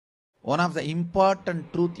One of the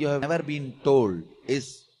important truth you have never been told is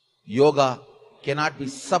yoga cannot be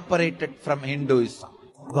separated from Hinduism.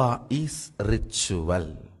 Yoga is ritual.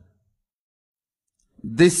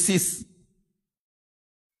 This is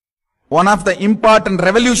one of the important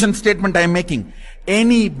revolution statement I am making.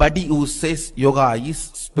 Anybody who says yoga is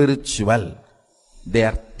spiritual, they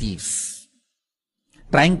are thieves.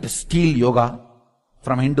 Trying to steal yoga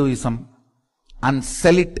from Hinduism and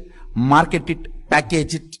sell it, market it,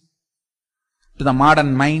 package it to the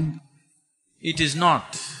modern mind. It is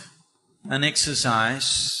not an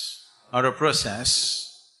exercise or a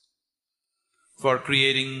process for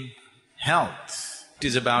creating health. It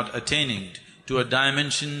is about attaining to a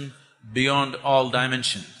dimension beyond all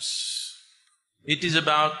dimensions. It is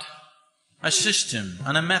about a system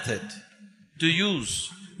and a method to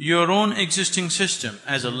use your own existing system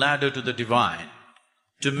as a ladder to the divine,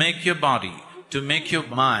 to make your body, to make your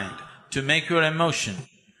mind, to make your emotion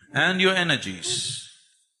and your energies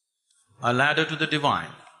a ladder to the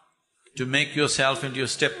divine, to make yourself into a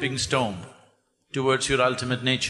stepping stone towards your ultimate nature.